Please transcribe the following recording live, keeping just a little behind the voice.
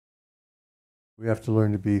We have to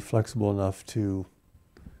learn to be flexible enough to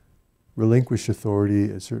relinquish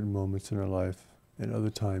authority at certain moments in our life and other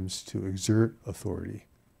times to exert authority.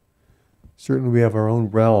 Certainly we have our own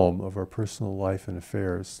realm of our personal life and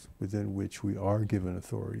affairs within which we are given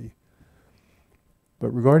authority. But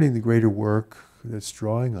regarding the greater work that's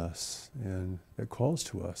drawing us and that calls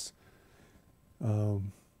to us,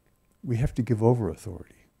 we have to give over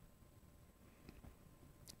authority.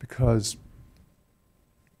 Because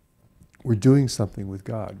we're doing something with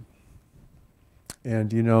God.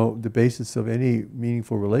 And you know, the basis of any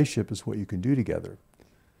meaningful relationship is what you can do together.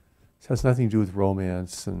 It has nothing to do with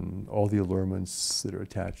romance and all the allurements that are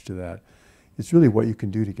attached to that. It's really what you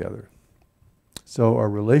can do together. So our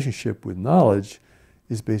relationship with knowledge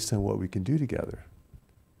is based on what we can do together.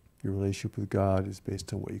 Your relationship with God is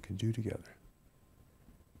based on what you can do together.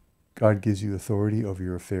 God gives you authority over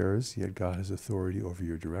your affairs, yet God has authority over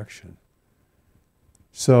your direction.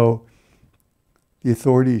 So the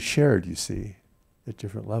authority is shared, you see, at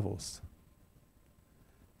different levels.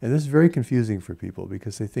 And this is very confusing for people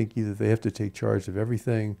because they think either they have to take charge of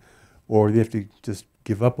everything or they have to just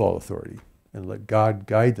give up all authority and let God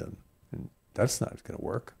guide them. And that's not going to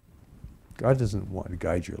work. God doesn't want to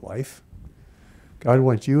guide your life. God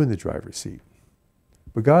wants you in the driver's seat.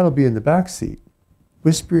 But God will be in the back seat,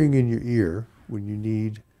 whispering in your ear when you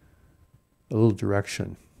need a little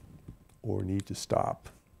direction or need to stop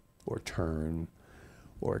or turn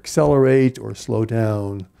or accelerate or slow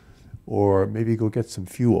down or maybe go get some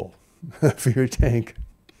fuel for your tank.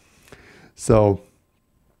 So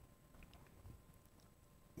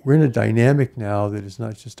we're in a dynamic now that is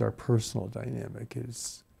not just our personal dynamic.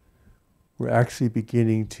 We're actually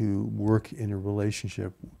beginning to work in a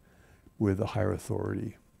relationship with a higher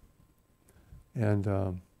authority.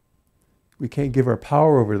 And we can't give our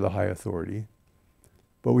power over to the high authority,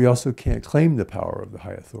 but we also can't claim the power of the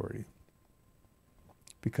high authority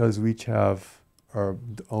because we each have our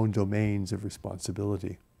own domains of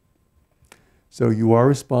responsibility. So you are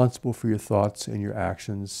responsible for your thoughts and your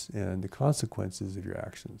actions and the consequences of your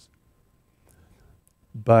actions.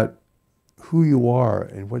 But who you are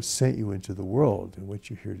and what sent you into the world and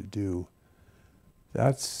what you're here to do,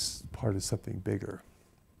 that's part of something bigger.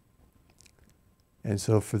 And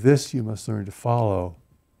so for this, you must learn to follow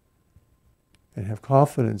and have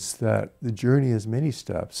confidence that the journey has many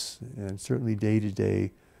steps, and certainly day to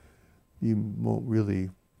day, you won't really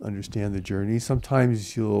understand the journey.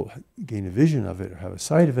 Sometimes you'll gain a vision of it or have a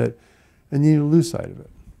sight of it, and then you'll lose sight of it.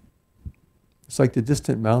 It's like the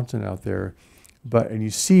distant mountain out there, and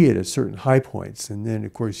you see it at certain high points, and then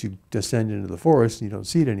of course you descend into the forest and you don't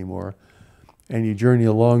see it anymore, and you journey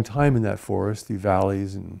a long time in that forest through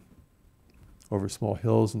valleys and over small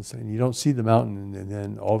hills, and you don't see the mountain, and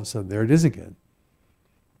then all of a sudden there it is again,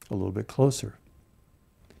 a little bit closer.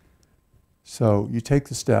 So you take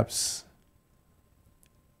the steps,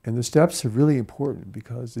 and the steps are really important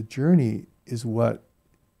because the journey is what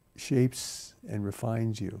shapes and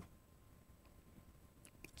refines you.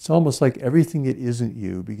 It's almost like everything that isn't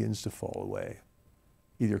you begins to fall away.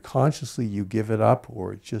 Either consciously you give it up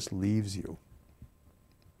or it just leaves you.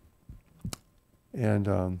 And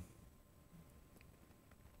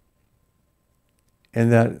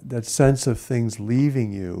that sense of things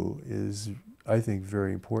leaving you is, I think,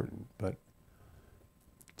 very important. But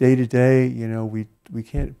day to day, you know, we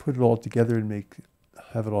can't put it all together and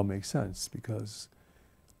have it all make sense because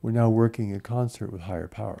we're now working in concert with higher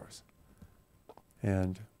powers.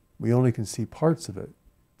 And we only can see parts of it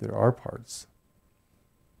that are parts,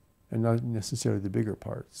 and not necessarily the bigger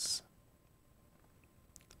parts.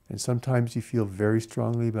 And sometimes you feel very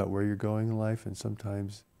strongly about where you're going in life, and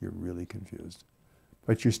sometimes you're really confused.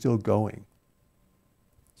 But you're still going.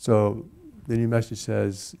 So the new message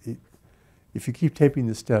says, if you keep taking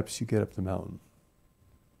the steps, you get up the mountain.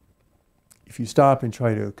 If you stop and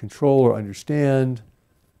try to control or understand,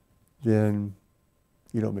 then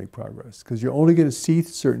you don't make progress. Because you're only going to see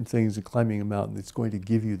certain things in climbing a mountain that's going to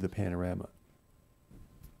give you the panorama.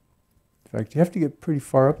 In fact, you have to get pretty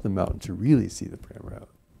far up the mountain to really see the panorama.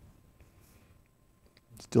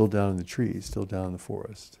 Still down in the trees, still down in the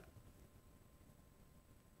forest.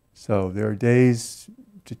 So there are days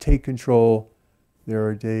to take control, there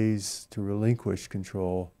are days to relinquish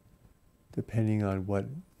control, depending on what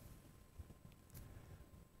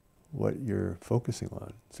you're focusing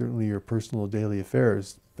on. Certainly your personal daily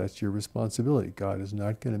affairs, that's your responsibility. God is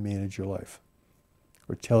not going to manage your life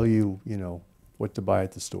or tell you, what to buy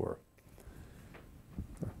at the store.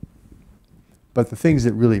 But the things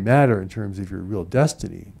that really matter in terms of your real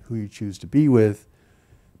destiny, who you choose to be with,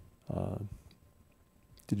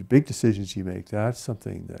 the big decisions you make, that's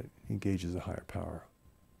something that engages a higher power.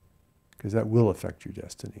 because that will affect your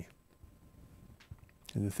destiny.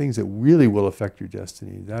 And the things that really will affect your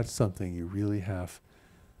destiny, that's something you really have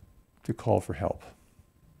to call for help.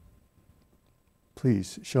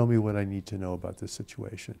 Please show me what I need to know about this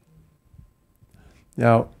situation.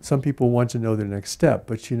 Now, some people want to know their next step,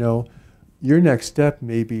 but you know, your next step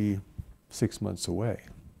may be 6 months away.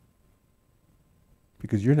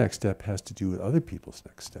 Because your next step has to do with other people's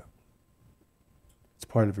next step. It's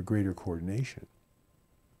part of a greater coordination.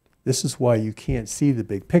 This is why you can't see the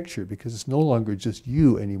big picture, because it's no longer just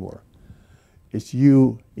you anymore. It's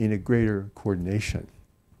you in a greater coordination.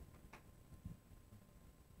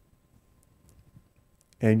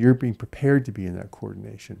 And you're being prepared to be in that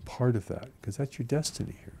coordination, part of that, because that's your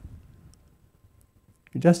destiny here.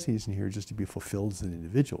 Your destiny isn't here just to be fulfilled as an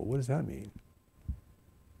individual. What does that mean?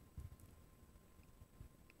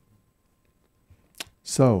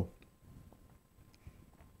 So,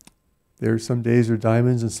 there's some days are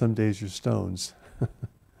diamonds and some days are stones.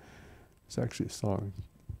 It's actually a song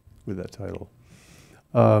with that title.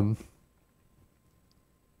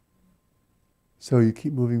 So you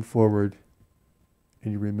keep moving forward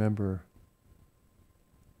and you remember,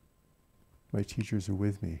 my teachers are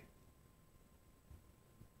with me.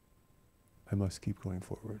 I must keep going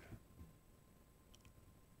forward.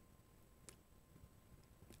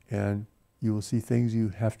 And you will see things you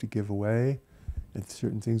have to give away, and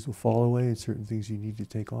certain things will fall away, and certain things you need to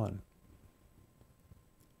take on.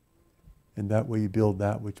 And that way you build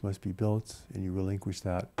that which must be built, and you relinquish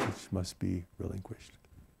that which must be relinquished.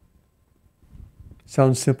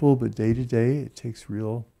 Sounds simple, but day to day it takes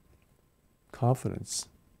real confidence.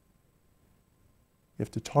 You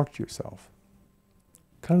have to talk to yourself.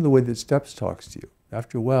 Kind of the way that Steps talks to you.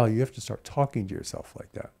 After a while, you have to start talking to yourself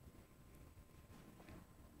like that.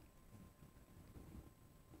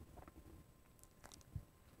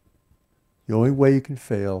 The only way you can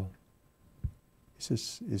fail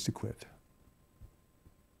is to quit.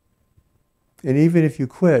 And even if you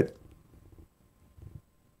quit,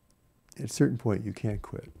 at a certain point you can't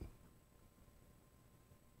quit.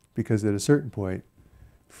 Because at a certain point,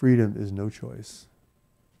 freedom is no choice.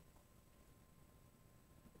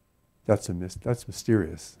 That's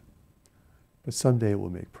mysterious. But someday it will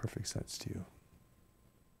make perfect sense to you.